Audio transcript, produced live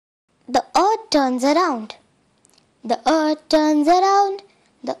The earth turns around. The earth turns around.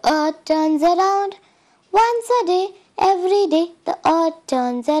 The earth turns around. Once a day, every day, the earth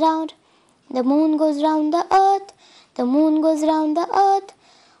turns around. The moon goes round the earth. The moon goes round the earth.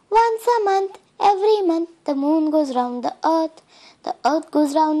 Once a month, every month, the moon goes round the earth. The earth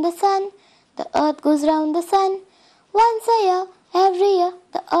goes round the sun. The earth goes round the sun. Once a year, every year,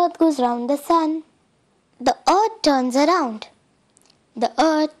 the earth goes round the sun. The earth turns around. The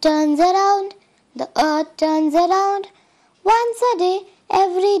earth turns around. The earth turns around. Once a day,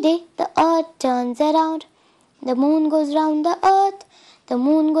 every day, the earth turns around. The moon goes round the earth. The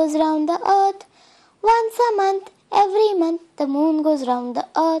moon goes round the earth. Once a month, every month, the moon goes round the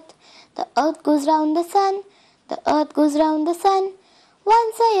earth. The earth goes round the sun. The earth goes round the sun.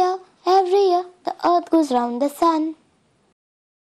 Once a year, every year, the earth goes round the sun.